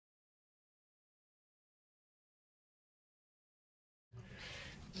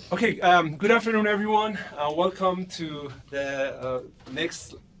Okay, good afternoon, everyone. Welcome to the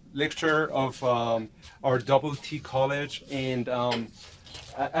next lecture of our Double T College. And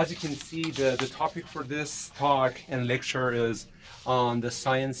as you can see, the topic for this talk and lecture is on the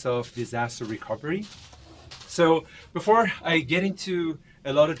science of disaster recovery. So before I get into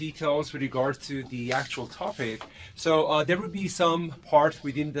a lot of details with regard to the actual topic, so there will be some part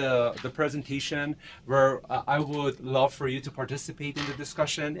within the presentation where I would love for you to participate in the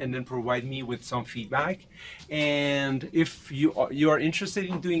discussion and then provide me with some feedback. And if you are interested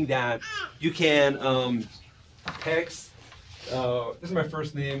in doing that, you can text, this is my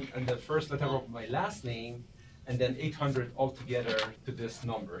first name and the first letter of my last name, and then 800 altogether to this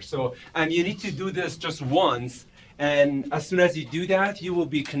number. So, and you need to do this just once, and as soon as you do that, you will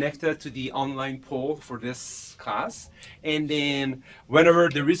be connected to the online poll for this class. And then whenever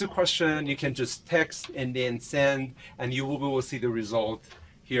there is a question, you can just text and then send, and you will see the result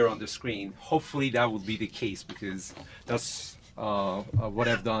here on the screen. Hopefully that will be the case, because that's what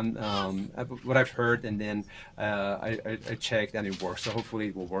I've done, what I've heard, and then I checked and it works. So hopefully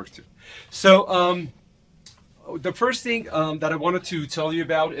it will work too. So the first thing that I wanted to tell you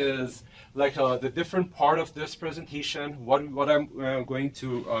about is like the different part of this presentation, what I'm going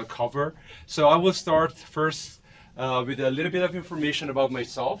to cover. So I will start first with a little bit of information about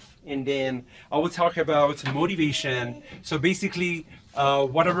myself, and then I will talk about motivation. So basically,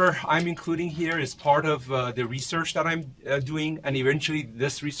 whatever I'm including here is part of the research that I'm doing, and eventually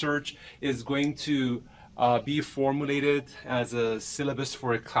this research is going to be formulated as a syllabus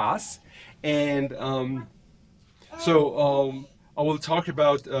for a class. And I will talk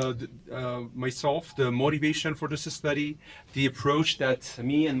about myself, the motivation for this study, the approach that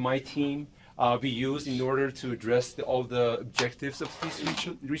me and my team we use in order to address all the objectives of this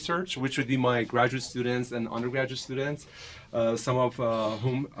research, which would be my graduate students and undergraduate students, some of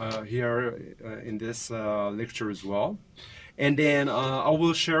whom here in this lecture as well. And then I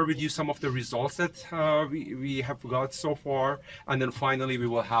will share with you some of the results that we have got so far. And then finally, we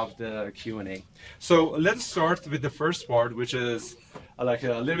will have the Q&A. So let's start with the first part, which is like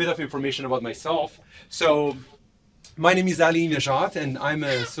a little bit of information about myself. So my name is Ali Nejat, and I'm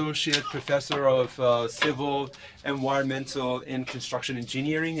an associate professor of civil, environmental, and construction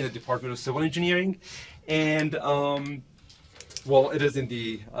engineering in the Department of Civil Engineering. And well, it is in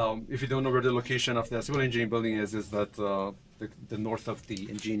the, if you don't know where the location of the civil engineering building is that the north of the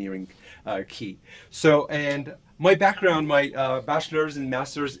engineering key. So, and my background, my bachelor's and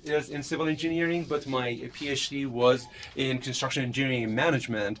master's is in civil engineering, but my PhD was in construction engineering and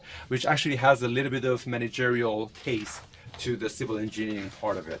management, which actually has a little bit of managerial taste to the civil engineering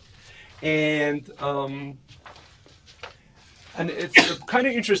part of it. And it's kind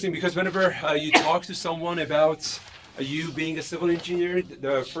of interesting because whenever you talk to someone about you being a civil engineer,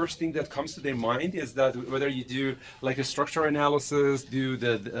 the first thing that comes to their mind is that whether you do like a structural analysis, do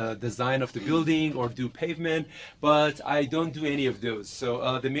the design of the building, or do pavement, but I don't do any of those.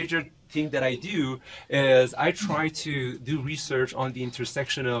 So the major thing that I do is I try to do research on the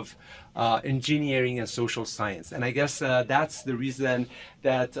intersection of engineering and social science. And I guess that's the reason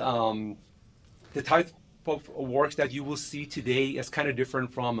that the type of work that you will see today is kind of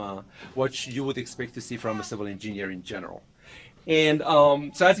different from what you would expect to see from a civil engineer in general. And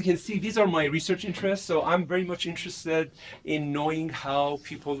so as you can see, these are my research interests. So I'm very much interested in knowing how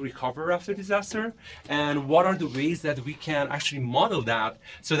people recover after disaster and what are the ways that we can actually model that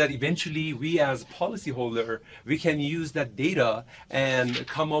so that eventually we as policyholder, we can use that data and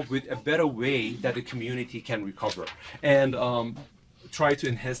come up with a better way that the community can recover and try to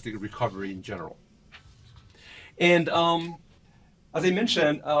enhance the recovery in general. And as I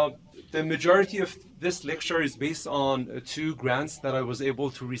mentioned, the majority of this lecture is based on 2 grants that I was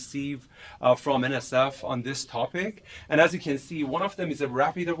able to receive from NSF on this topic. And as you can see, one of them is a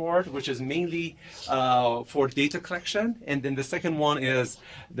RAPID award, which is mainly for data collection. And then the second one is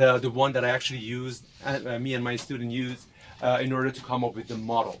the one that I actually used, me and my student used in order to come up with the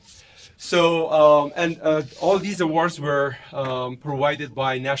model. So, all these awards were provided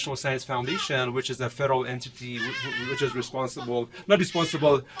by National Science Foundation, which is a federal entity which is responsible, not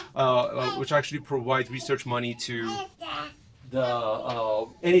responsible, which actually provides research money to the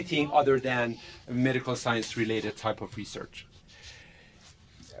anything other than medical science related type of research.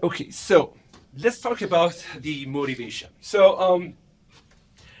 Okay, so let's talk about the motivation. So,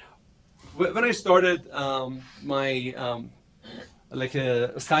 when I started my like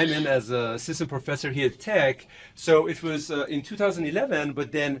a assignment as an assistant professor here at Tech. So it was in 2011,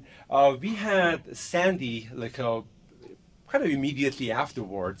 but then we had Sandy, like a kind of immediately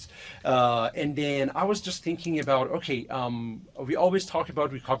afterwards. And then I was just thinking about, okay, we always talk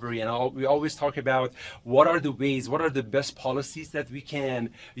about recovery, and we always talk about what are the ways, what are the best policies that we can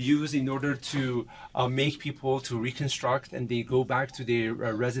use in order to make people to reconstruct and they go back to their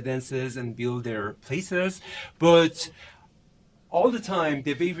residences and build their places. But all the time,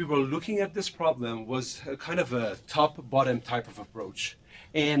 the way we were looking at this problem was kind of a top-bottom type of approach.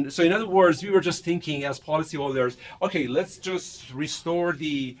 And so in other words, we were just thinking as policyholders, okay, let's just restore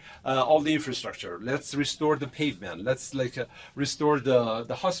all the infrastructure. Let's restore the pavement. Let's restore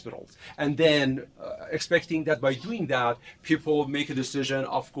the hospitals. And then expecting that by doing that, people make a decision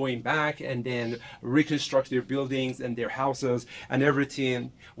of going back and then reconstruct their buildings and their houses, and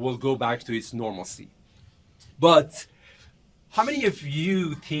everything will go back to its normalcy. But how many of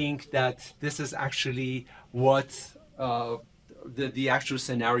you think that this is actually what the actual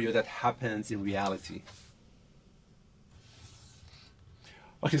scenario that happens in reality?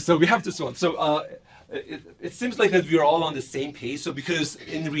 Okay, so we have this one. So it seems like that we are all on the same page. So because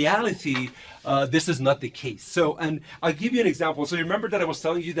in reality, this is not the case. So, and I'll give you an example. So you remember that I was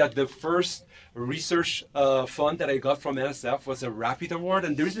telling you that the first research fund that I got from NSF was a RAPID award,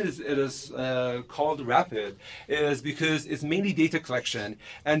 and the reason it is called RAPID is because it's mainly data collection,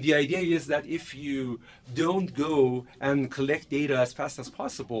 and the idea is that if you don't go and collect data as fast as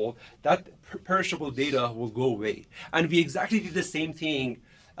possible, that perishable data will go away. And we exactly did the same thing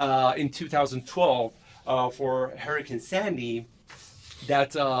in 2012 for Hurricane Sandy,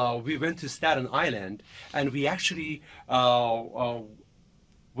 that we went to Staten Island, and we actually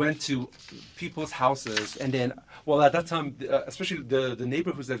went to people's houses, and then, well, at that time, especially the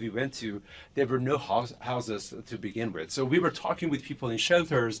neighborhoods that we went to, there were no houses to begin with. So we were talking with people in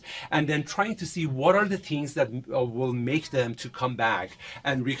shelters and then trying to see what are the things that will make them to come back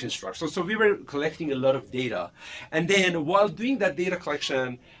and reconstruct. So we were collecting a lot of data. And then while doing that data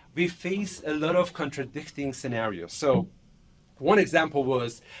collection, we faced a lot of contradicting scenarios. So one example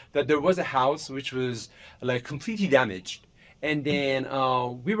was that there was a house which was like completely damaged. And then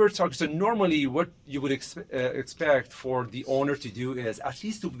we were talking, so normally what you would expect for the owner to do is at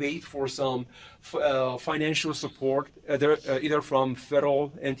least to wait for some financial support, either from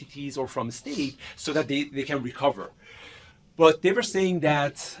federal entities or from state, so that they can recover. But they were saying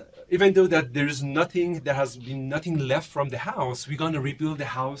that even though that there's nothing, there has been nothing left from the house, we're going to rebuild the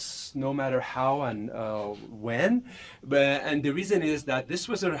house no matter how and when. And the reason is that this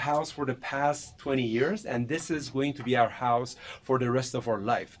was our house for the past 20 years, and this is going to be our house for the rest of our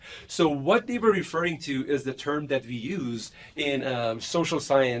life. So what they were referring to is the term that we use in social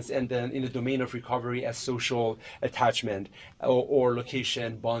science and then in the domain of recovery as social attachment, or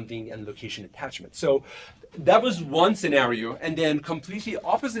location bonding and location attachment. So that was one scenario, and then completely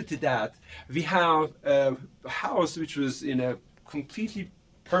opposite to that, we have a house which was in a completely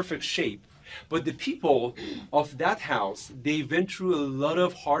perfect shape, but the people of that house, they went through a lot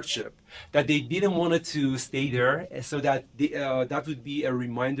of hardship that they didn't want to stay there, so that that would be a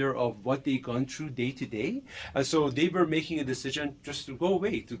reminder of what they gone through day to day. And so they were making a decision just to go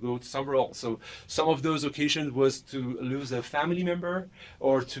away, to go somewhere else. So some of those occasions was to lose a family member,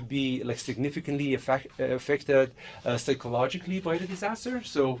 or to be like significantly affected psychologically by the disaster.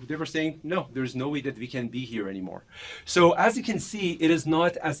 So they were saying, no, there's no way that we can be here anymore. So as you can see, it is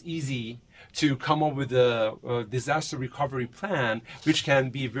not as easy to come up with a disaster recovery plan, which can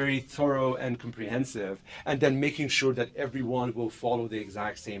be very thorough and comprehensive, and then making sure that everyone will follow the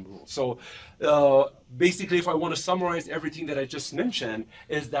exact same rules. So basically, if I want to summarize everything that I just mentioned,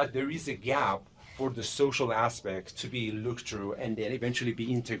 is that there is a gap for the social aspect to be looked through and then eventually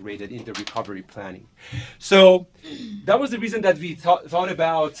be integrated into recovery planning. So that was the reason that we thought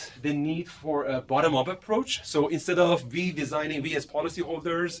about the need for a bottom-up approach. So instead of we as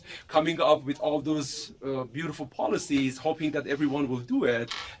policyholders coming up with all those beautiful policies, hoping that everyone will do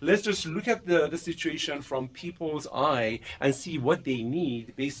it, let's just look at the situation from people's eye and see what they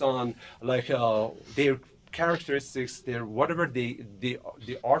need based on like their characteristics, their whatever they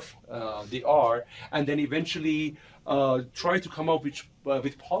are, and then eventually try to come up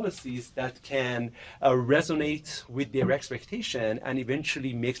with policies that can resonate with their expectation and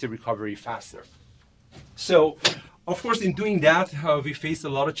eventually make the recovery faster. So, of course, in doing that, we faced a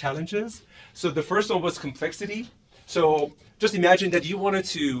lot of challenges. So the first one was complexity. So just imagine that you wanted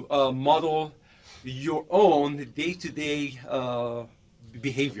to model your own day-to-day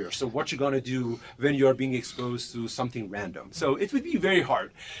behavior. So what you're going to do when you're being exposed to something random. So it would be very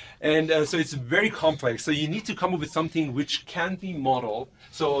hard. And so it's very complex. So you need to come up with something which can be modeled,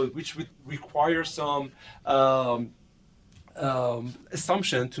 so which would require some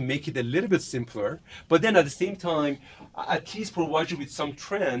assumption to make it a little bit simpler, but then at the same time, at least provide you with some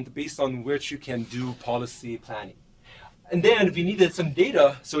trend based on which you can do policy planning. And then we needed some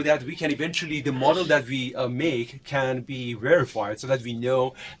data so that we can eventually, the model that we make can be verified so that we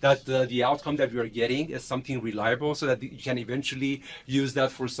know that the outcome that we are getting is something reliable so that you can eventually use that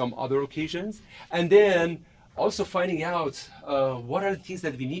for some other occasions. And then also finding out what are the things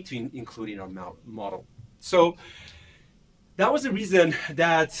that we need to include in our model. So that was the reason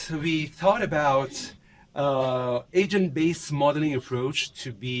that we thought about agent-based modeling approach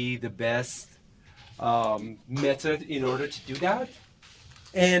to be the best method in order to do that.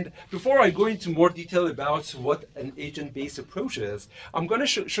 And before I go into more detail about what an agent-based approach is, I'm going to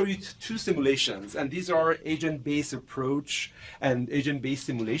show you two simulations. And these are agent-based approach and agent-based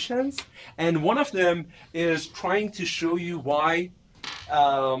simulations. And one of them is trying to show you why.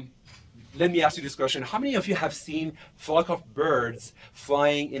 Let me ask you this question. How many of you have seen flock of birds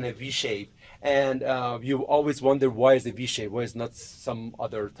flying in a V shape? And you always wonder why is a V shape? Why is not some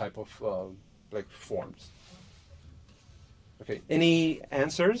other type of like forms? Okay, any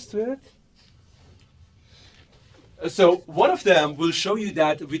answers to it? So one of them will show you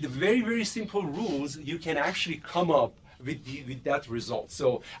that with very, very simple rules, you can actually come up with that result.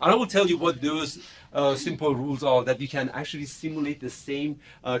 So I will tell you what those simple rules are that you can actually simulate the same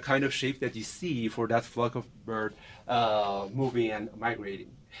kind of shape that you see for that flock of bird moving and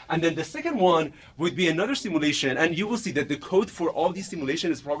migrating. And then the second one would be another simulation, and you will see that the code for all these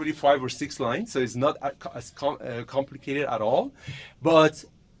simulations is probably 5 or 6 lines, so it's not as complicated at all. But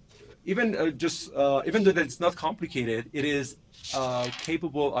even even though that it's not complicated, it is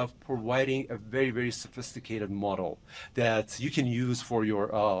capable of providing a very, very sophisticated model that you can use for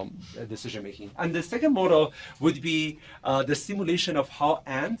your decision making. And the second model would be the simulation of how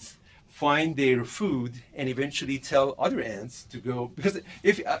ants find their food and eventually tell other ants to go, because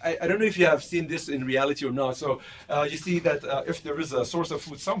if I don't know if you have seen this in reality or not. So you see that if there is a source of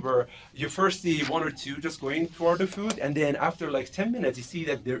food somewhere, you first see 1 or 2 just going toward the food, and then after like 10 minutes you see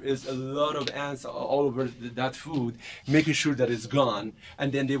that there is a lot of ants all over that food, making sure that it's gone,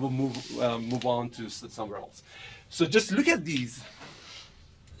 and then they will move on to somewhere else. So just look at these,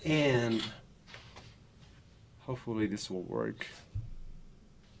 and hopefully this will work.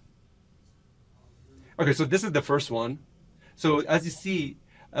 Okay, so this is the first one. So as you see,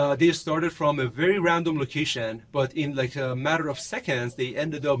 they started from a very random location, but in like a matter of seconds, they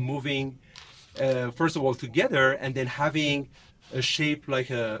ended up moving, first of all, together, and then having a shape like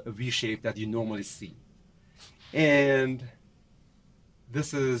a V shape that you normally see. And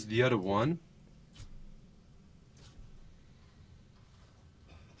this is the other one.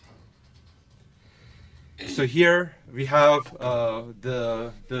 So here we have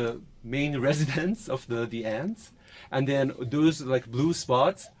the main residence of the ants, and then those like blue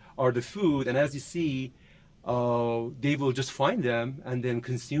spots are the food, and as you see, they will just find them and then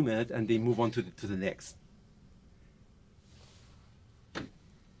consume it, and they move on to the next.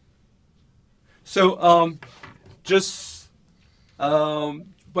 So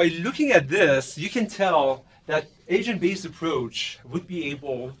by looking at this, you can tell that agent-based approach would be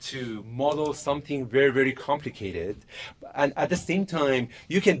able to model something very, very complicated. And at the same time,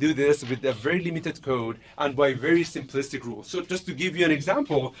 you can do this with a very limited code and by very simplistic rules. So just to give you an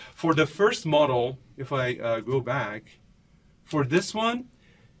example, for the first model, if I go back, for this one,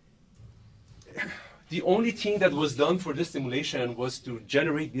 the only thing that was done for this simulation was to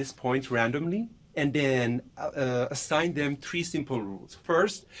generate this point randomly and then assign them 3 simple rules.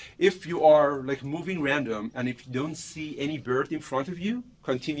 First, if you are like moving random and if you don't see any bird in front of you,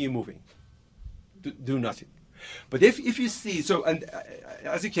 continue moving. Do nothing. But if you see, so, and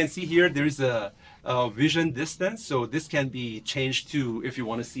as you can see here, there is a vision distance. So this can be changed too if you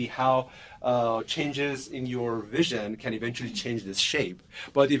want to see how changes in your vision can eventually change this shape.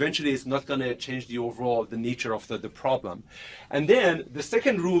 But eventually it's not going to change the overall, the nature of the problem. And then the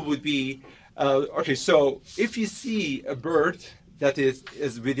second rule would be, okay, so if you see a bird that is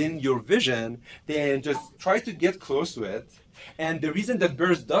within your vision, then just try to get close to it. And the reason that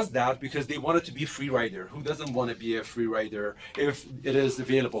birds does that, because they want it to be a free rider. Who doesn't want to be a free rider if it is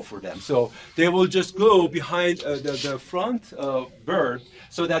available for them? So they will just go behind the front bird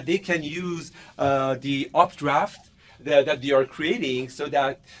so that they can use the updraft that they are creating so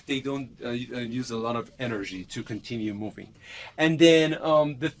that they don't use a lot of energy to continue moving. And then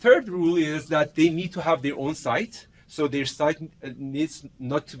the third rule is that they need to have their own sight. So their sight needs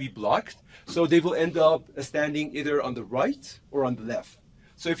not to be blocked. So they will end up standing either on the right or on the left.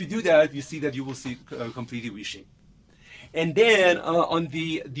 So if you do that, you see that you will see completely V-shaped. And then on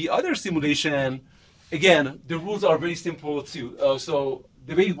the other simulation, again, the rules are very simple too. So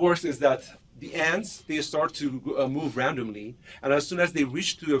the way it works is that the ants, they start to move randomly, and as soon as they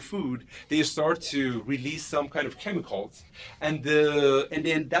reach to a food, they start to release some kind of chemicals, and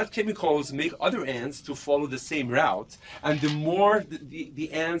then that chemicals make other ants to follow the same route, and the more the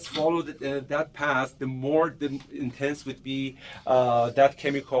ants follow that path, the more the intense would be that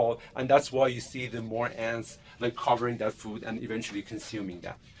chemical, and that's why you see the more ants like covering that food and eventually consuming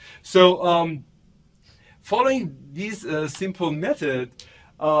that. So following this simple method,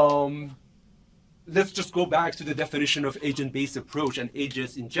 let's just go back to the definition of agent-based approach and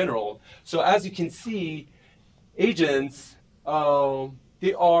agents in general. So as you can see, agents,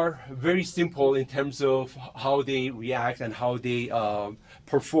 they are very simple in terms of how they react and how they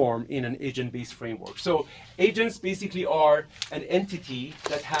perform in an agent-based framework. So agents basically are an entity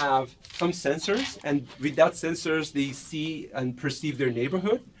that have some sensors, and with that sensors, they see and perceive their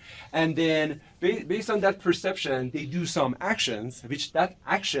neighborhood. And then based on that perception, they do some actions, which that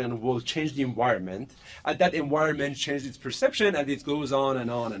action will change the environment. And that environment changes its perception, and it goes on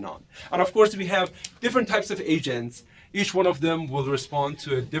and on and on. And of course, we have different types of agents. Each one of them will respond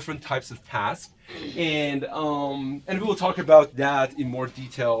to a different types of task. And we will talk about that in more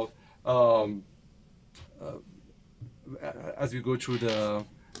detail as we go through the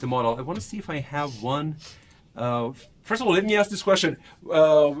model. I want to see if I have one. First of all, let me ask this question.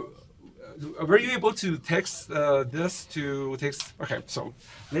 Were you able to text this to text? Okay, so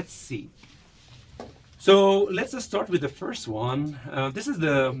let's see. So let's just start with the first one. This is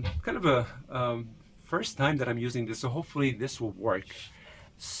the kind of a first time that I'm using this, so hopefully this will work.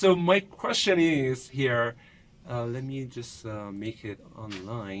 So my question is here, let me just make it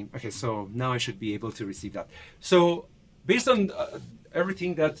online. Okay, so now I should be able to receive that. So based on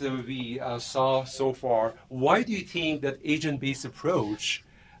everything that we saw so far, why do you think that agent-based approach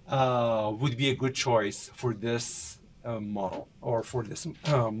would be a good choice for this model or for this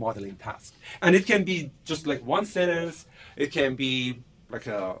modeling task? And it can be just like one sentence, it can be like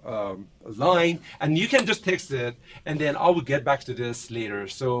a line, and you can just text it, and then I will get back to this later.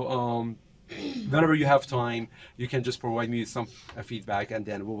 So whenever you have time, you can just provide me some feedback, and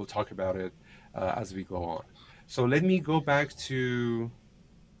then we will talk about it as we go on. So let me go back to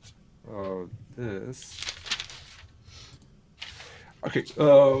this. Okay,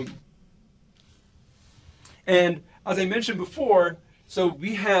 and as I mentioned before, so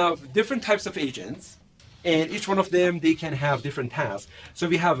we have different types of agents, and each one of them, they can have different tasks. So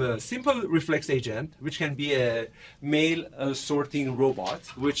we have a simple reflex agent, which can be a mail sorting robot,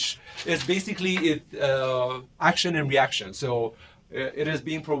 which is basically action and reaction. So it is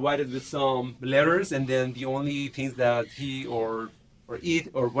being provided with some letters, and then the only things that he or it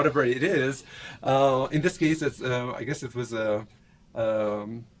or whatever it is, in this case, it's I guess it was a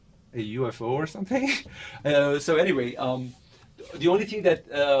UFO or something. So anyway, the only thing that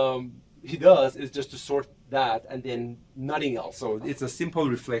he does is just to sort that, and then nothing else. So it's a simple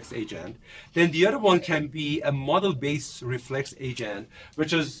reflex agent. Then the other one can be a model-based reflex agent,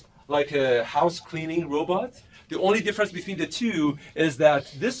 which is like a house cleaning robot. The only difference between the two is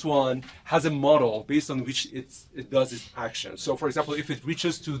that this one has a model based on which it does its action. So for example, if it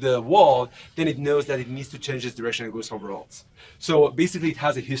reaches to the wall, then it knows that it needs to change its direction and go somewhere else. So basically it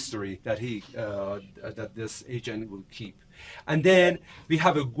has a history that that this agent will keep. And then we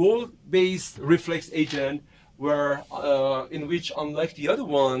have a goal-based reflex agent where in which, unlike the other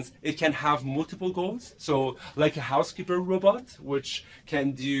ones, it can have multiple goals. So like a housekeeper robot, which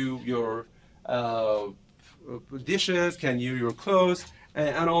can do your dishes, can do your clothes,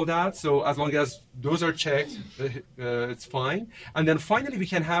 and all that. So as long as those are checked, it's fine. And then finally, we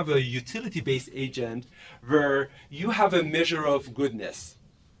can have a utility-based agent where you have a measure of goodness.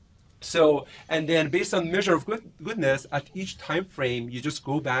 So, and then based on measure of goodness, at each time frame, you just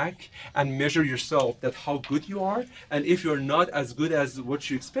go back and measure yourself that how good you are. And if you're not as good as what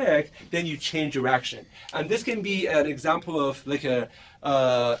you expect, then you change your action. And this can be an example of like a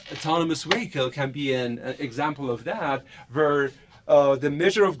autonomous vehicle can be an example of that, where the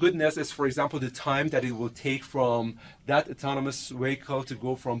measure of goodness is, for example, the time that it will take from that autonomous vehicle to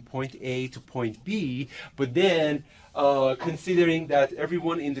go from point A to point B, but then considering that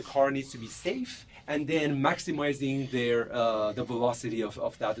everyone in the car needs to be safe, and then maximizing their the velocity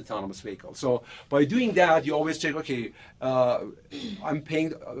of that autonomous vehicle. So by doing that, you always check, okay, I'm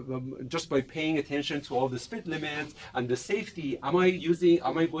paying, just by paying attention to all the speed limits and the safety, am I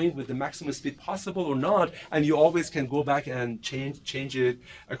going with the maximum speed possible or not? And you always can go back and change it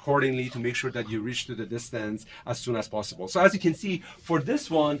accordingly to make sure that you reach to the distance as soon as possible. So as you can see, for this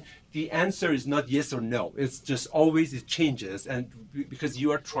one, the answer is not yes or no. It's just always it changes, and because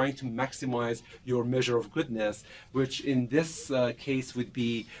you are trying to maximize your measure of goodness, which in this case would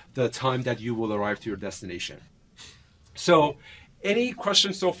be the time that you will arrive to your destination. So, any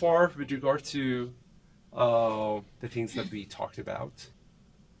questions so far with regard to the things that we talked about?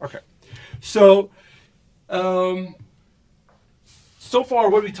 Okay, so so far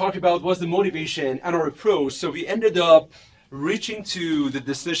what we talked about was the motivation and our approach. So we ended up reaching to the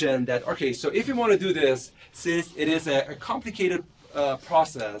decision that, okay, so if we want to do this, since it is a complicated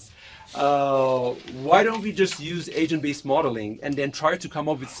process, why don't we just use agent-based modeling and then try to come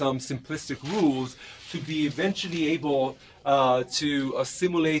up with some simplistic rules to be eventually able to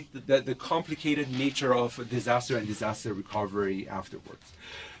simulate the complicated nature of disaster and disaster recovery afterwards.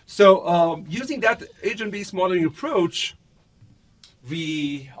 So using that agent-based modeling approach,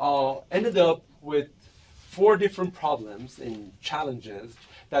 we ended up with 4 different problems and challenges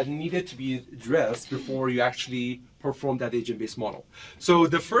that needed to be addressed before you actually perform that agent-based model. So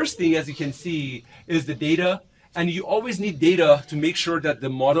the first thing, as you can see, is the data. And you always need data to make sure that the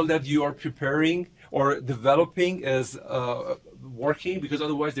model that you are preparing or developing is working, because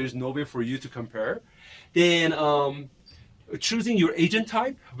otherwise there's no way for you to compare. Then choosing your agent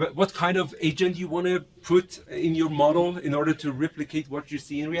type, what kind of agent you want to put in your model in order to replicate what you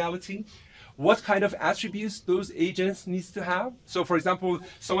see in reality. What kind of attributes those agents needs to have. So for example,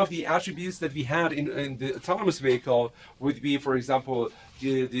 some of the attributes that we had in the autonomous vehicle would be, for example,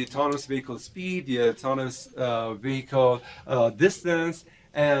 the autonomous vehicle speed, the autonomous vehicle distance,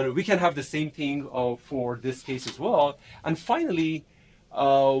 and we can have the same thing for this case as well. And finally,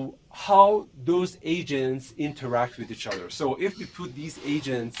 how those agents interact with each other. So if we put these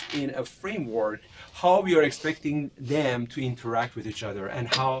agents in a framework, how we are expecting them to interact with each other and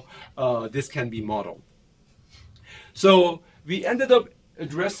how this can be modeled. So we ended up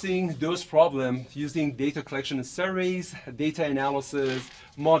addressing those problems using data collection and surveys, data analysis,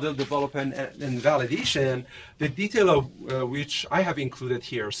 model development and validation, the detail of which I have included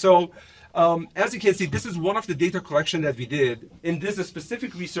here. So as you can see, this is one of the data collection that we did. In this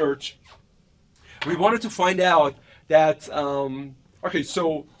specific research, we wanted to find out that, okay,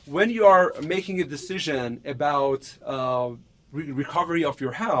 so when you are making a decision about recovery of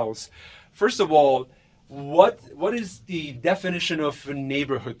your house, first of all, what is the definition of a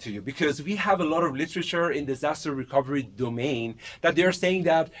neighborhood to you? Because we have a lot of literature in disaster recovery domain that they're saying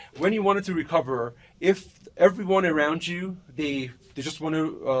that when you wanted to recover, if everyone around you, they just want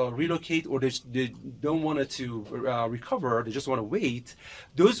to relocate, or they don't want to recover, they just want to wait,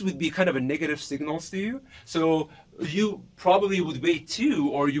 those would be kind of a negative signals to you. So you probably would wait too,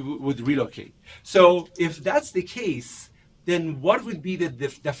 or you would relocate. So if that's the case, then what would be the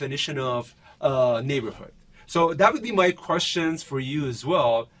definition of neighborhood? So that would be my questions for you as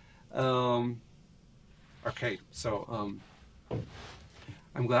well. Okay, so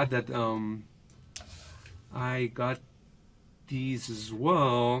I'm glad that I got these as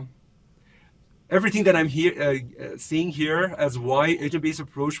well. Everything that I'm here seeing here as why agent-based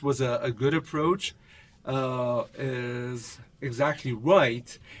approach was a good approach is exactly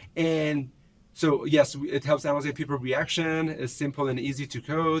right. And so yes, it helps analyze people reaction. It's simple and easy to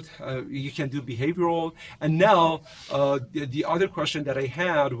code. You can do behavioral. And now the other question that I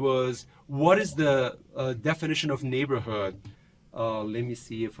had was, what is the definition of neighborhood? Let me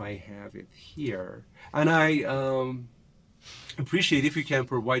see if I have it here. And I appreciate if you can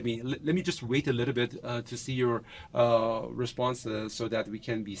provide me. Let me just wait a little bit to see your responses so that we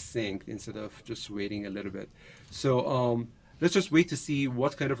can be synced instead of just waiting a little bit. So let's just wait to see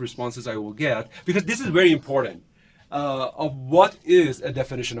what kind of responses I will get, because this is very important of what is a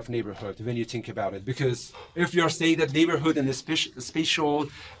definition of neighborhood when you think about it. Because if you're saying that neighborhood and the spatial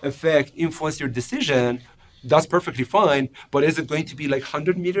effect influence your decision, that's perfectly fine, but is it going to be like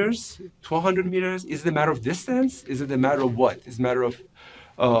 100 meters, 1,200 meters? Is it a matter of distance? Is it a matter of what? Is it a matter of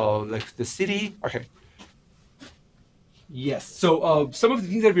like the city? Okay. Yes, so some of the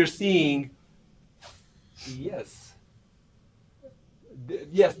things that we're seeing, yes.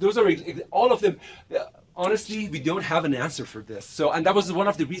 Yes, those are all of them. Honestly, we don't have an answer for this. So, and that was one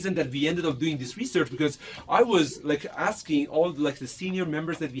of the reasons that we ended up doing this research, because I was like asking all like the senior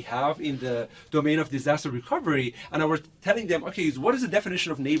members that we have in the domain of disaster recovery, and I was telling them, okay, what is the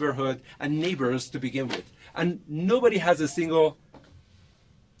definition of neighborhood and neighbors to begin with? And nobody has a single,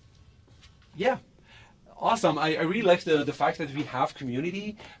 yeah, awesome. I really like the fact that we have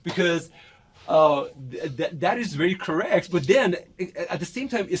community, because That is very correct, but then at the same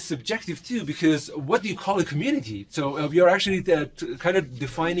time it's subjective too, because what do you call a community? So we are actually kind of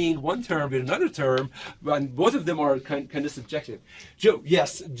defining one term with another term, and both of them are kind of subjective.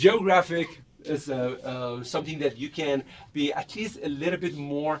 Yes, geographic is something that you can be at least a little bit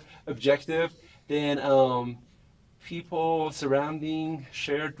more objective than people, surrounding,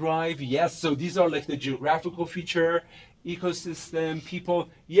 shared drive. Yes, so these are like the geographical feature, ecosystem, people.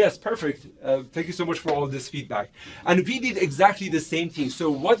 Yes, perfect. Thank you so much for all this feedback. And we did exactly the same thing.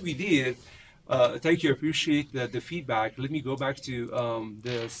 So what we did, thank you, appreciate the feedback. Let me go back to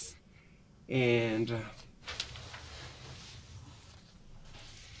this and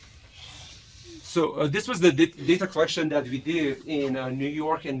so this was the data collection that we did in New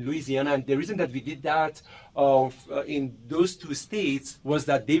York and Louisiana, and the reason that we did that in those two states was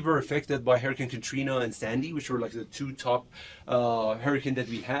that they were affected by Hurricane Katrina and Sandy, which were like the two top hurricanes that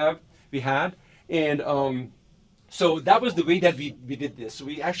we had, and so that was the way that we did this. So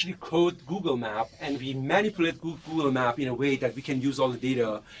we actually code Google Map and we manipulate Google Map in a way that we can use all the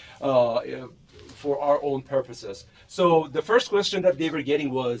data for our own purposes. So the first question that they were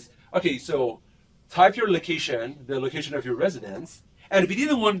getting was, okay, so type your location, the location of your residence, and we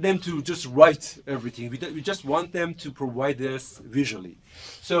didn't want them to just write everything. We just want them to provide this visually.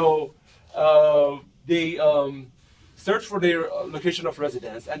 So they search for their location of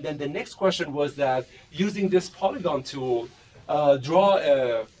residence, and then the next question was that using this polygon tool, draw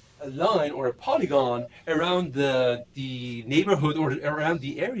a line or a polygon around the neighborhood or around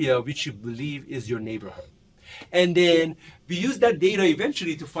the area which you believe is your neighborhood. And then we use that data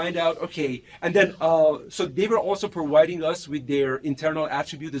eventually to find out, okay, and then, so they were also providing us with their internal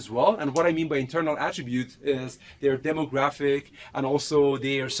attribute as well. And what I mean by internal attribute is their demographic and also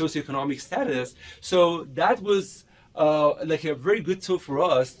their socioeconomic status. So that was like a very good tool for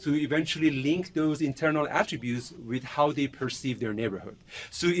us to eventually link those internal attributes with how they perceive their neighborhood.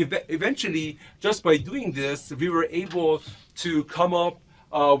 So eventually, just by doing this, we were able to come up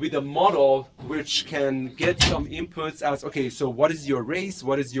with a model which can get some inputs as, okay, so what is your race,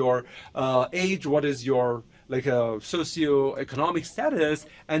 what is your age, what is your like a socioeconomic status,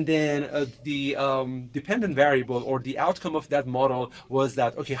 and then the dependent variable or the outcome of that model was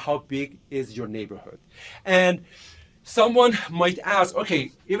that, okay, how big is your neighborhood? And someone might ask,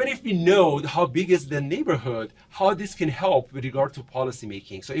 okay, even if we know how big is the neighborhood, how this can help with regard to policy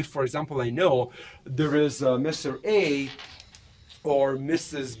making. So if, for example, I know there is Mr. A or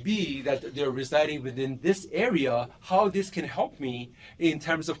Mrs. B that they're residing within this area, how this can help me in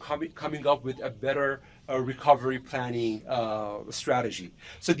terms of coming up with a better recovery planning strategy.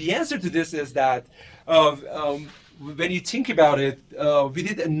 So the answer to this is that when you think about it, we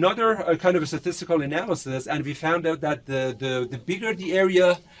did another kind of a statistical analysis, and we found out that the bigger the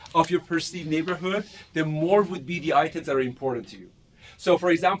area of your perceived neighborhood, the more would be the items that are important to you. So for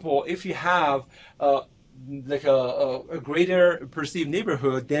example, if you have like a greater perceived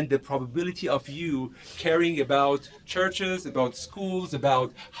neighborhood, then the probability of you caring about churches, about schools,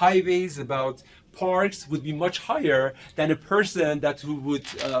 about highways, about parks would be much higher than a person that who would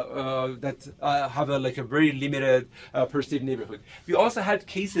have like a very limited perceived neighborhood. We also had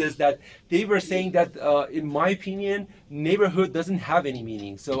cases that they were saying that, in my opinion, neighborhood doesn't have any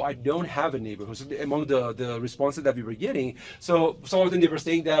meaning. So I don't have a neighborhood. So among the responses that we were getting, so some of them they were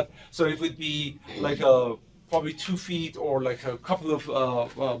saying that, so it would be like probably 2 feet or like a couple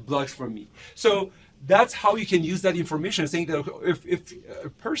of blocks from me. So that's how you can use that information, saying that if a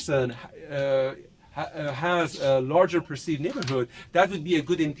person has a larger perceived neighborhood, that would be a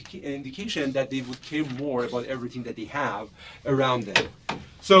good indication that they would care more about everything that they have around them.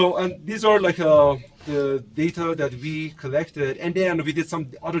 So, and these are like the data that we collected, and then we did some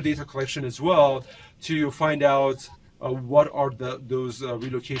other data collection as well to find out what are those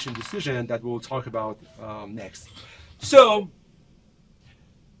relocation decisions that we'll talk about next.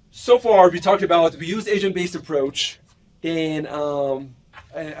 So far, we talked about, we use agent-based approach and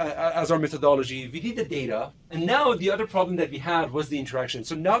as our methodology. We did the data, and now the other problem that we had was the interaction.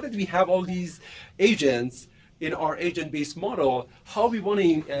 So now that we have all these agents in our agent-based model, how we want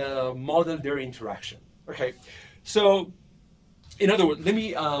to model their interaction. Okay, so in other words, let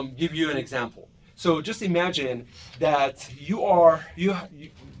me give you an example. So just imagine that you are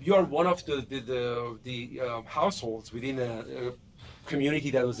one of the households within a community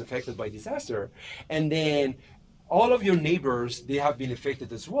that was affected by disaster, and then all of your neighbors, they have been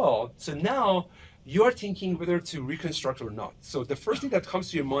affected as well. So now you're thinking whether to reconstruct or not. So the first thing that comes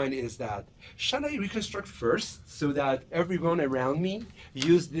to your mind is that, should I reconstruct first so that everyone around me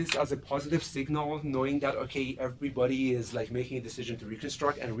use this as a positive signal, knowing that, okay, everybody is like making a decision to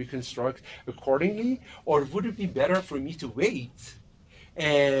reconstruct and reconstruct accordingly? Or would it be better for me to wait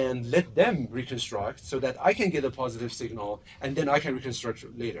and let them reconstruct so that I can get a positive signal and then I can reconstruct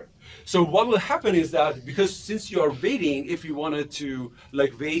later? So what will happen is that, because since you are waiting, if you wanted to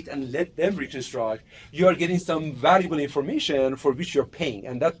like wait and let them reconstruct, you are getting some valuable information for which you're paying.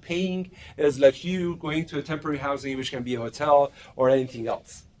 And that paying is like you going to a temporary housing, which can be a hotel or anything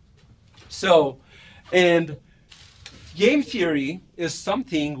else. So, and game theory is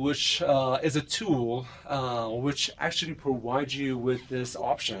something which is a tool which actually provides you with this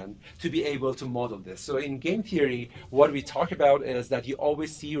option to be able to model this. So in game theory, what we talk about is that you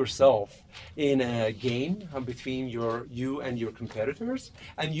always see yourself in a game between you and your competitors,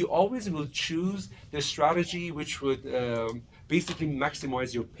 and you always will choose the strategy which would basically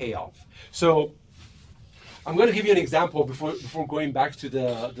maximize your payoff. So I'm going to give you an example before going back to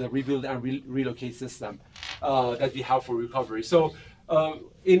the rebuild and relocate system that we have for recovery. So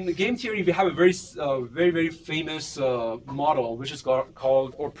in game theory, we have a very famous model which is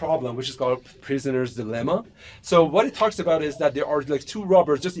called, or problem, which is called prisoner's dilemma. So what it talks about is that there are like two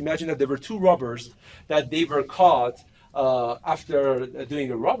robbers. Just imagine that there were two robbers that they were caught after doing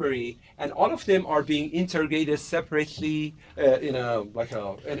a robbery, and all of them are being interrogated separately in a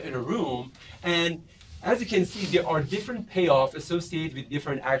room. And as you can see, there are different payoffs associated with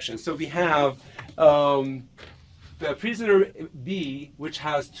different actions. So we have the prisoner B, which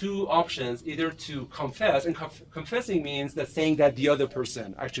has two options, either to confess, and confessing means that saying that the other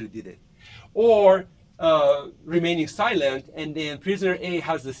person actually did it, or remaining silent, and then prisoner A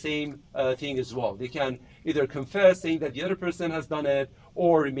has the same thing as well. They can either confess, saying that the other person has done it,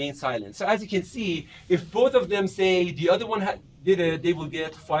 or remain silent. So as you can see, if both of them say the other one did it, they will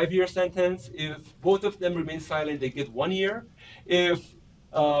get 5-year sentence. If both of them remain silent, they get 1 year. If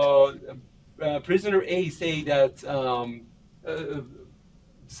prisoner A say that,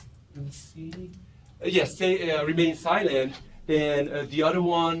 remain silent, then the other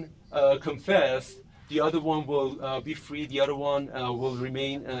one confess, the other one will be free, the other one will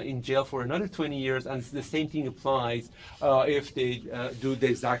remain in jail for another 20 years, and the same thing applies if they do the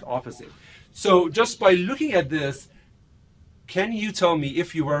exact opposite. So just by looking at this, can you tell me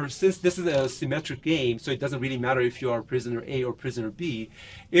if you are, since this is a symmetric game, so it doesn't really matter if you are prisoner A or prisoner B,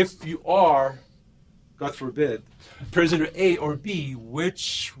 if you are, God forbid, prisoner A or B,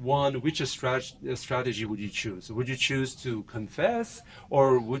 which strategy would you choose? Would you choose to confess,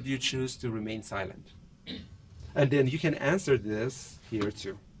 or would you choose to remain silent? And then you can answer this here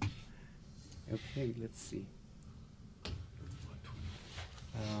too. Okay, let's see.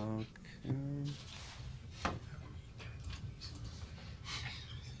 Okay.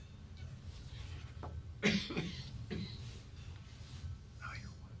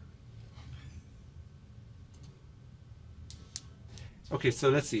 Okay, so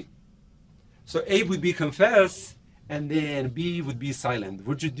let's see. So A would be confess, and then B would be silent.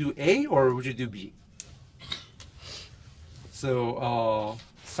 Would you do A or would you do B? So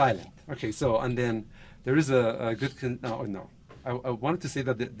silent. Okay, so and then there is a good I wanted to say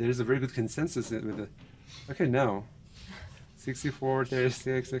that there is a very good consensus with it. Okay, no. 64,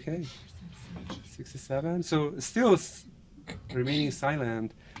 36, okay. 67. So still remaining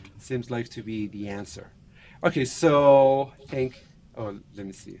silent seems like to be the answer. Okay, so let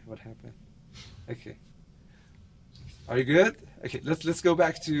me see what happened. Okay. Are you good? Okay, let's go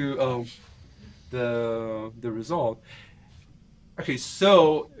back to the result. Okay,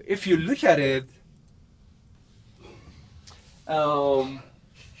 so if you look at it,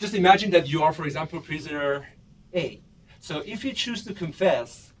 just imagine that you are, for example, prisoner A. So if you choose to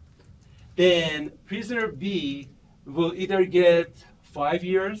confess, then prisoner B will either get 5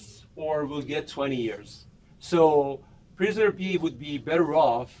 years or will get 20 years. So prisoner B would be better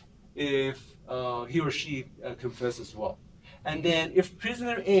off if he or she confesses as well. And then if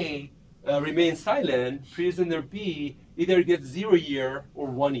prisoner A remains silent, prisoner B either gets 0 year or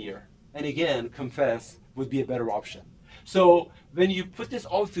 1 year. And again, confess would be a better option. So when you put this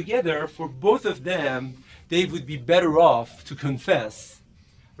all together, for both of them, they would be better off to confess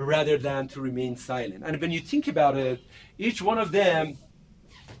rather than to remain silent. And when you think about it, each one of them,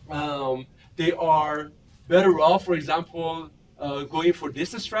 they are better off, for example, going for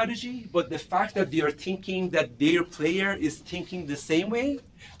this strategy, but the fact that they are thinking that their player is thinking the same way,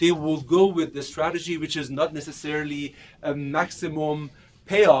 they will go with the strategy which is not necessarily a maximum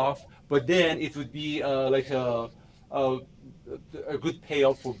payoff, but then it would be like a a good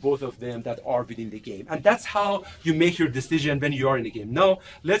payoff for both of them that are within the game. And that's how you make your decision when you are in the game. Now,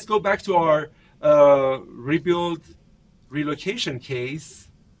 let's go back to our rebuild relocation case,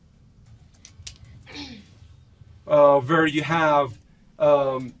 where you have,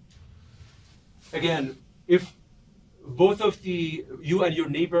 again, if both of you and your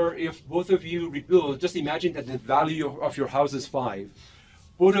neighbor, if both of you rebuild, just imagine that the value of your house is 5.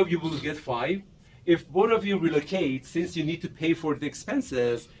 Both of you will get 5. If both of you relocate, since you need to pay for the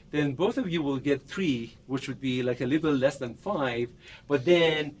expenses, then both of you will get 3, which would be like a little less than 5. But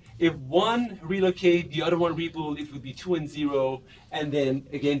then if one relocate, the other one rebuild, it would be 2 and 0. And then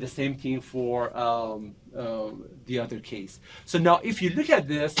again, the same thing for the other case. So now if you look at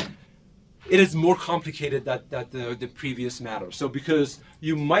this, it is more complicated than the previous matter. So because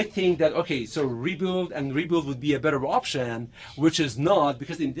you might think that, okay, so rebuild would be a better option, which is not,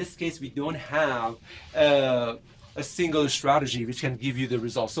 because in this case, we don't have a single strategy which can give you the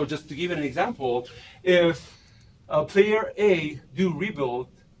results. So just to give an example, if player A do rebuild,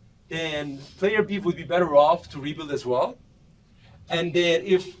 then player B would be better off to rebuild as well. And then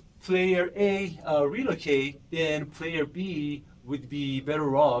if player A relocate, then player B would be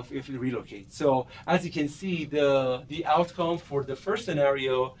better off if you relocate. So as you can see, the outcome for the first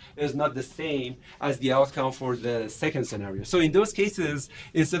scenario is not the same as the outcome for the second scenario. So in those cases,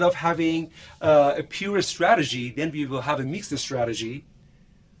 instead of having a pure strategy, then we will have a mixed strategy,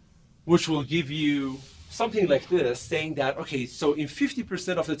 which will give you something like this, saying that, okay, so in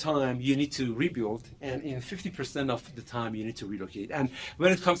 50% of the time you need to rebuild, and in 50% of the time you need to relocate. And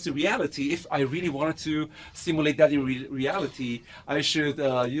when it comes to reality, if I really wanted to simulate that in reality, I should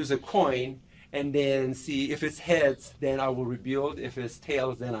use a coin and then see if it's heads, then I will rebuild. If it's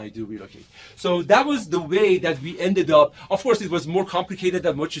tails, then I do relocate. So that was the way that we ended up. Of course, it was more complicated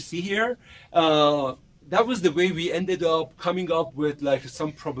than what you see here. That was the way we ended up coming up with like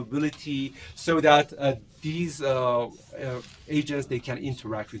some probability so that these agents, they can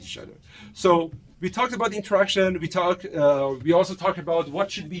interact with each other. So we talked about interaction. We also talked about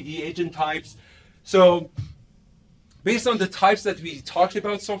what should be the agent types. So based on the types that we talked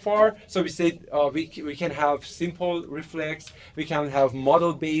about so far, so we said we can have simple reflex, we can have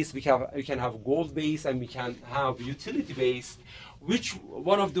model-based, we can have goal-based, and we can have utility-based. Which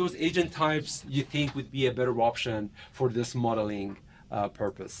one of those agent types you think would be a better option for this modeling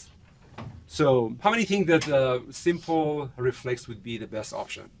purpose? So how many think that simple reflex would be the best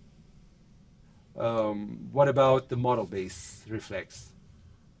option? What about the model-based reflex?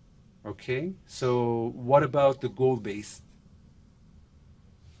 Okay, so what about the goal-based?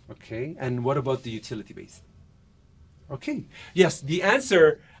 Okay, and what about the utility-based? Okay, yes, the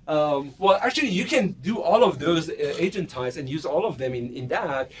answer, well, actually, you can do all of those agent types and use all of them in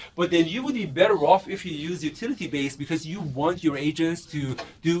that, but then you would be better off if you use utility-based, because you want your agents to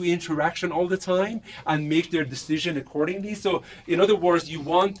do interaction all the time and make their decision accordingly. So in other words, you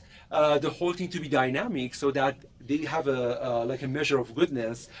want the whole thing to be dynamic so that they have like a measure of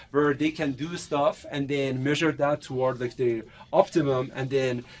goodness where they can do stuff and then measure that toward like the optimum and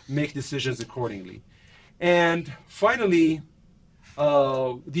then make decisions accordingly. And finally,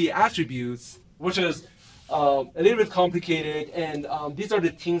 the attributes, which is a little bit complicated, and these are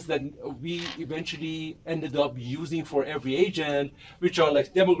the things that we eventually ended up using for every agent, which are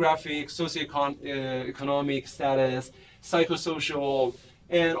like demographic, socioeconomic status, psychosocial,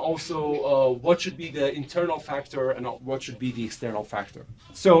 and also what should be the internal factor and what should be the external factor.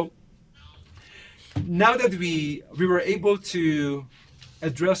 So now that we were able to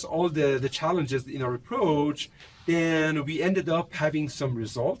address all the challenges in our approach, then we ended up having some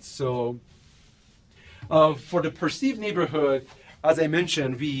results. So for the perceived neighborhood, as I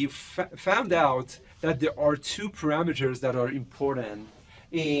mentioned, we found out that there are 2 parameters that are important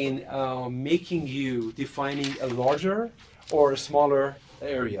in making you defining a larger or a smaller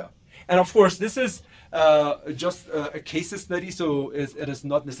area. And of course, this is just a case study, so it is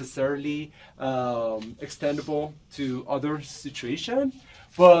not necessarily extendable to other situations,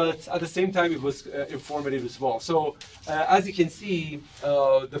 but at the same time, it was informative as well. So as you can see,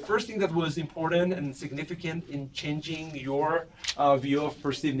 the first thing that was important and significant in changing your view of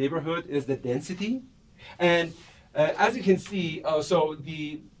perceived neighborhood is the density. And as you can see, so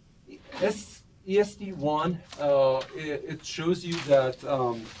the ESD1, it shows you that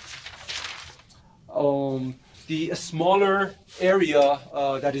the smaller area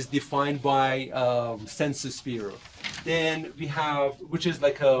that is defined by census bureau. Then we have, which is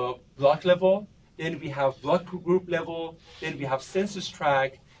like a block level. Then we have block group level. Then we have census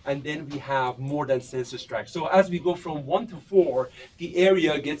tract. and then we have more than census tract. So as we go from 1 to 4, the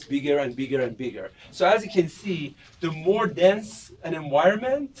area gets bigger and bigger and bigger. So as you can see, the more dense an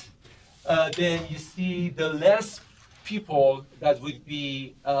environment, then you see the less people that would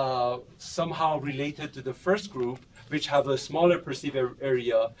be somehow related to the first group, which have a smaller perceived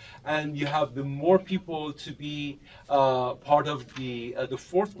area, and you have the more people to be part of the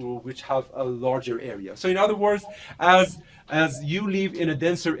fourth group, which have a larger area. So in other words, as you live in a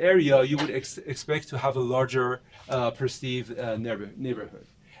denser area, you would expect to have a larger perceived neighborhood.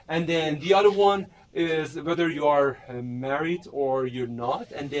 And then the other one is whether you are married or you're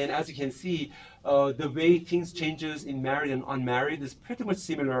not. And then as you can see, the way things changes in married and unmarried is pretty much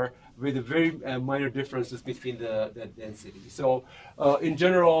similar, with very minor differences between the density. So in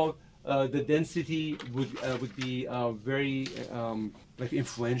general, the density would be very like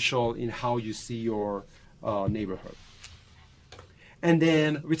influential in how you see your neighborhood. And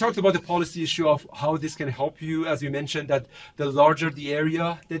then we talked about the policy issue of how this can help you. As we mentioned, that the larger the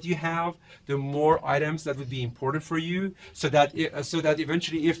area that you have, the more items that would be important for you, so that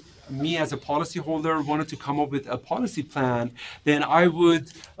eventually, if me as a policyholder wanted to come up with a policy plan, then I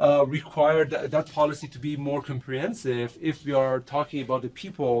would require that policy to be more comprehensive if we are talking about the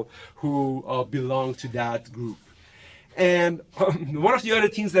people who belong to that group. And one of the other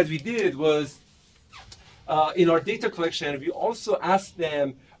things that we did was, in our data collection, we also asked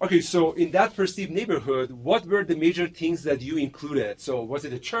them, okay, so in that perceived neighborhood, what were the major things that you included? So was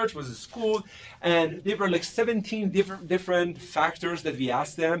it a church, was it a school? And there were like 17 different factors that we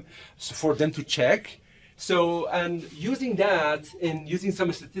asked them for them to check. So, and using that and using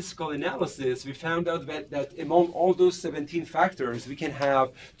some statistical analysis, we found out that among all those 17 factors, we can have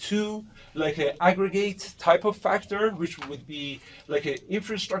two, like an aggregate type of factor, which would be like an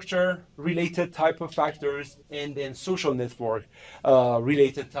infrastructure related type of factors, and then social network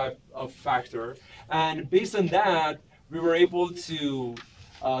related type of factor. And based on that, we were able to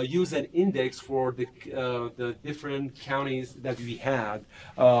use an index for the different counties that we had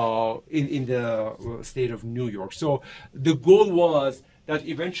in the state of New York. So the goal was that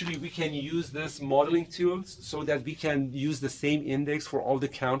eventually we can use this modeling tools so that we can use the same index for all the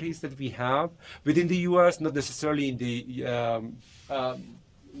counties that we have within the US, not necessarily in the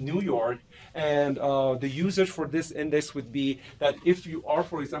New York. And the usage for this index would be that if you are,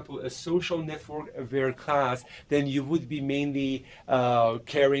 for example, a social network aware class, then you would be mainly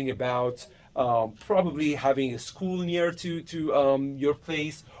caring about probably having a school near to your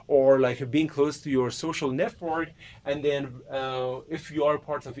place, or like being close to your social network. And then if you are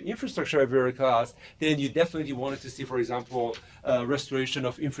part of the infrastructure aware class, then you definitely wanted to see, for example, restoration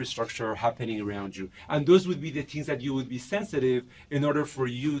of infrastructure happening around you. And those would be the things that you would be sensitive in order for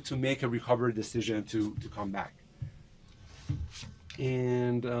you to make a recovery decision to come back.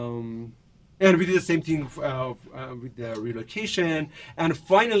 And we did the same thing with the relocation. And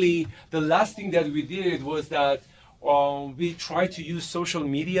finally, the last thing that we did was that we tried to use social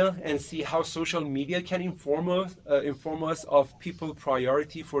media and see how social media can inform us of people's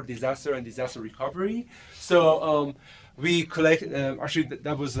priority for disaster and disaster recovery. So we collect, actually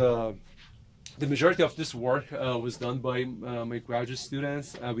that was the majority of this work was done by my graduate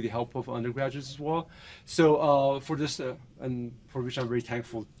students with the help of undergraduates as well. So for this, and for which I'm very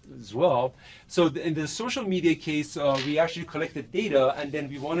thankful as well. So in the social media case, we actually collected data, and then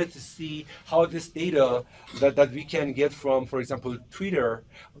we wanted to see how this data that we can get from, for example, Twitter,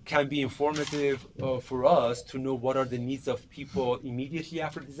 can be informative for us to know what are the needs of people immediately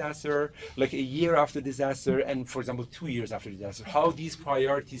after disaster, like a year after disaster, and for example, 2 years after disaster, how these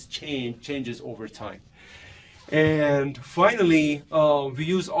priorities changes over time. And finally, we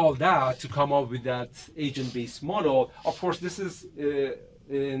use all that to come up with that agent-based model. Of course, this is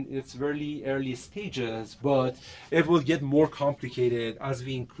in its very early stages, but it will get more complicated as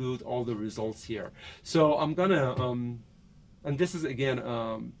we include all the results here. So I'm gonna, and this is again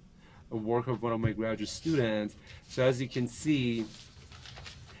a work of one of my graduate students. So as you can see,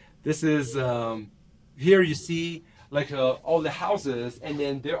 this is, here you see like all the houses, and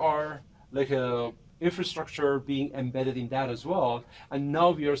then there are like a infrastructure being embedded in that as well. And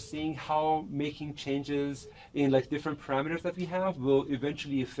now we are seeing how making changes in like different parameters that we have will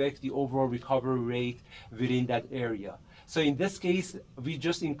eventually affect the overall recovery rate within that area. So in this case, we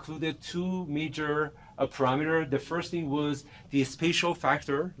just included two major parameters. The first thing was the spatial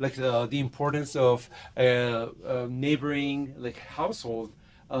factor, like the importance of neighboring like household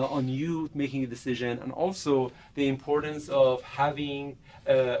on you making a decision, and also the importance of having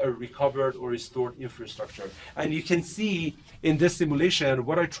a recovered or restored infrastructure. And you can see in this simulation,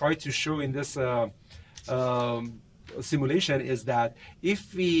 what I tried to show in this simulation is that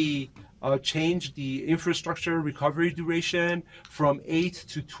if we change the infrastructure recovery duration from 8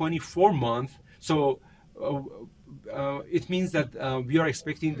 to 24 months, so it means that we are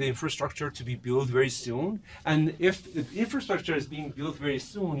expecting the infrastructure to be built very soon. And if the infrastructure is being built very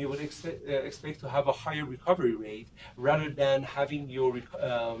soon, you would expect to have a higher recovery rate rather than having your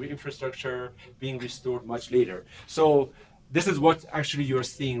infrastructure being restored much later. So this is what actually you're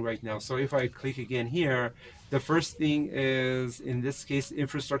seeing right now. So if I click again here, the first thing is, in this case,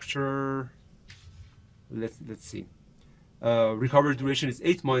 infrastructure, let's see. Recovery duration is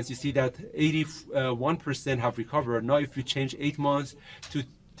 8 months. You see that 81% have recovered. Now, if we change 8 months to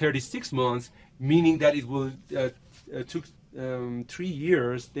 36 months, meaning that it will took 3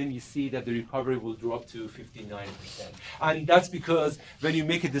 years, then you see that the recovery will drop to 59%. And that's because when you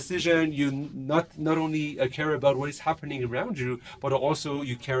make a decision, you not only care about what is happening around you, but also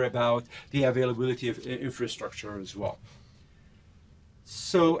you care about the availability of infrastructure as well.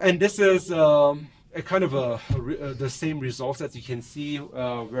 So, and this is a kind of the same results that you can see,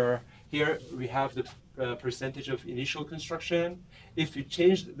 where here we have the percentage of initial construction. If you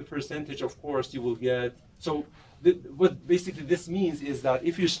change the percentage, of course, you will get, so what basically this means is that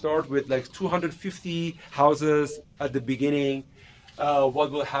if you start with like 250 houses at the beginning,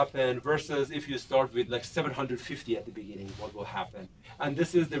 what will happen versus if you start with like 750 at the beginning, what will happen. And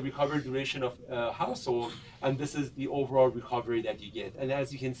this is the recovery duration of household, and this is the overall recovery that you get. And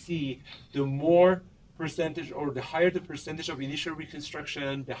as you can see, the more percentage, or the higher the percentage of initial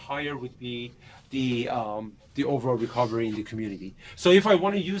reconstruction, the higher would be the overall recovery in the community. So if I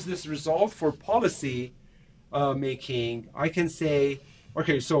want to use this result for policy making, I can say,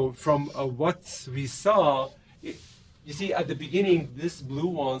 okay, so from what we saw, you see at the beginning, these blue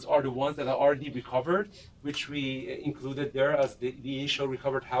ones are the ones that are already recovered, which we included there as the initial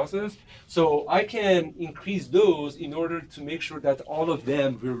recovered houses. So I can increase those in order to make sure that all of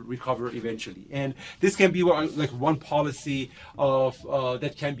them will recover eventually. And this can be like one policy of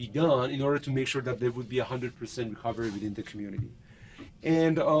that can be done in order to make sure that there would be 100% recovery within the community.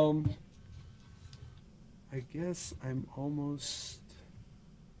 And I guess I'm almost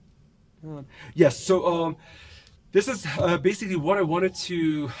done. Yes, so this is basically what I wanted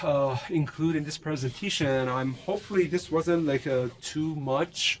to include in this presentation. Hopefully this wasn't like too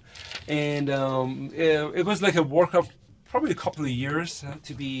much, and it was like a work of probably a couple of years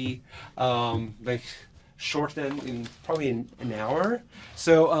to be like shortened in probably an hour.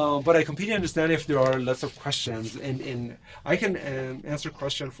 So, but I completely understand if there are lots of questions, and I can answer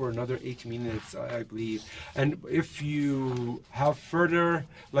questions for another 8 minutes, I believe. And if you have further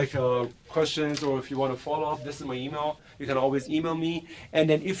like questions, or if you want to follow up, this is my email. You can always email me. And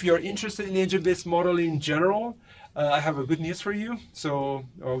then if you're interested in agent-based modeling in general, I have a good news for you. So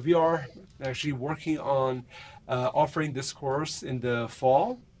we are actually working on offering this course in the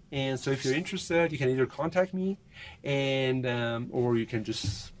fall. And so if you're interested, you can either contact me, and or you can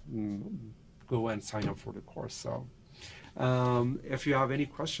just go and sign up for the course. So if you have any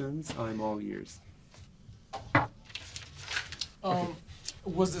questions, I'm all ears.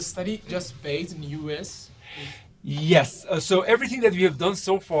 Was the study just based in the US? Yes. So everything that we have done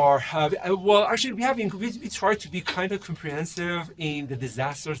so far, well, actually, we tried to be kind of comprehensive in the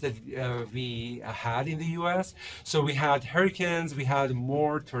disasters that we had in the U.S. So we had hurricanes, we had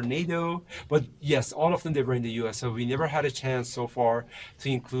more tornado, but yes, all of them, they were in the U.S. So we never had a chance so far to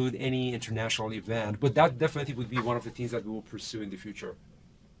include any international event, but that definitely would be one of the things that we will pursue in the future.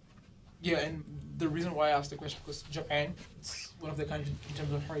 Yeah, and the reason why I asked the question, because Japan, it's one of the countries in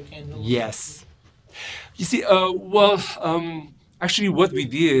terms of hurricane. Yes. You see, actually what we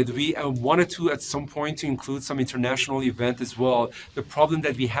did, we wanted to at some point to include some international event as well. The problem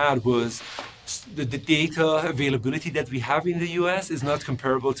that we had was the data availability that we have in the US is not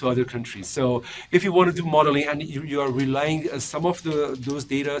comparable to other countries. So if you want to do modeling and you are relying some of those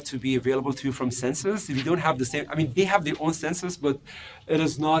data to be available to you from census, if you don't have the same, I mean, they have their own census, but it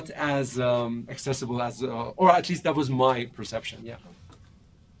is not as accessible as, or at least that was my perception, yeah.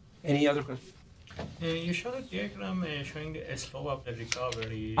 Any other questions? You showed a diagram showing the slope of the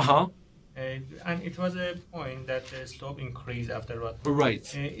recovery. And it was a point that the slope increased afterward. Right.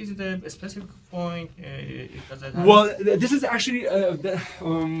 Is it a specific point? Well, this is actually,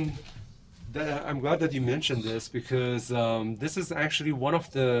 I'm glad that you mentioned this, because this is actually one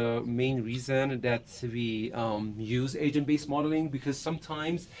of the main reasons that we use agent-based modeling, because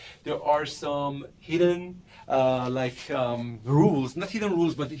sometimes there are some hidden rules, not hidden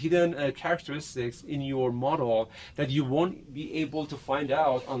rules, but hidden characteristics in your model that you won't be able to find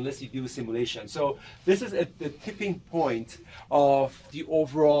out unless you do a simulation. So this is at the tipping point of the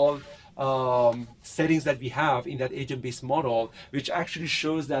overall settings that we have in that agent-based model, which actually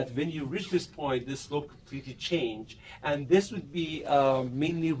shows that when you reach this point, the slope completely change. And this would be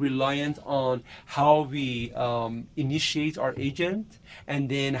mainly reliant on how we initiate our agent and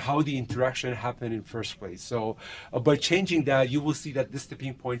then how the interaction happened in first place. So by changing that, you will see that this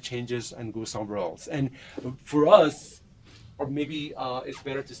tipping point changes and goes somewhere else. And for us, or maybe it's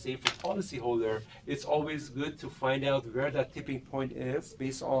better to say for policyholder, it's always good to find out where that tipping point is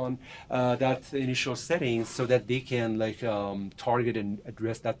based on that initial settings, so that they can target and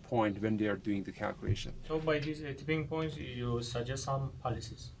address that point when they are doing the calculation. So by these tipping points, you suggest some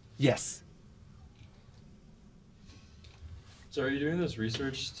policies? Yes. So are you doing this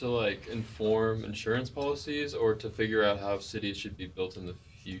research to inform insurance policies, or to figure out how cities should be built in the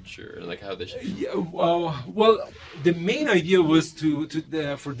future, and how they should be? Yeah, well, the main idea was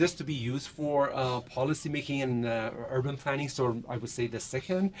for this to be used for policy making and urban planning. So I would say the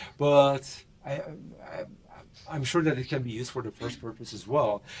second, but I'm sure that it can be used for the first purpose as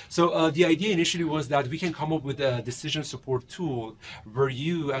well. So the idea initially was that we can come up with a decision support tool where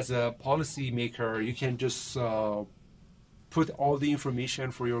you, as a policy maker, you can just put all the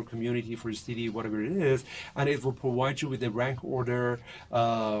information for your community, for your city, whatever it is, and it will provide you with a rank order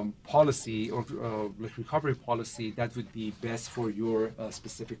policy or recovery policy that would be best for your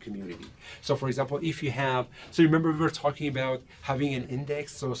specific community. So for example, if you have, so remember we were talking about having an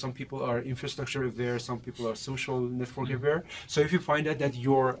index, so some people are infrastructure aware, some people are social network aware. So if you find out that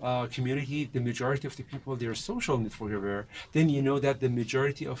your community, the majority of the people, they're social network aware, then you know that the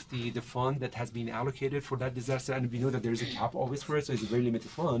majority of the fund that has been allocated for that disaster, and we know that there's a cap always for it, so it's a very limited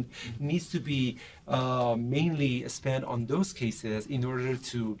fund, needs to be mainly spent on those cases in order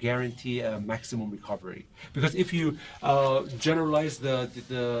to guarantee a maximum recovery. Because if you generalize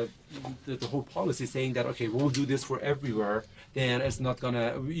the whole policy saying that, okay, we'll do this for everywhere, then it's not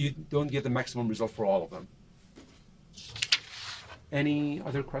gonna, you don't get the maximum result for all of them. Any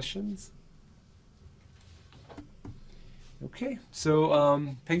other questions? Okay,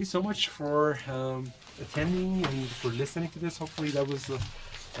 so thank you so much for attending and for listening to this. Hopefully that was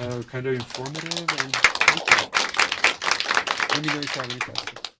kind of informative, and thank you. Let me know if you have any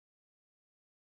questions.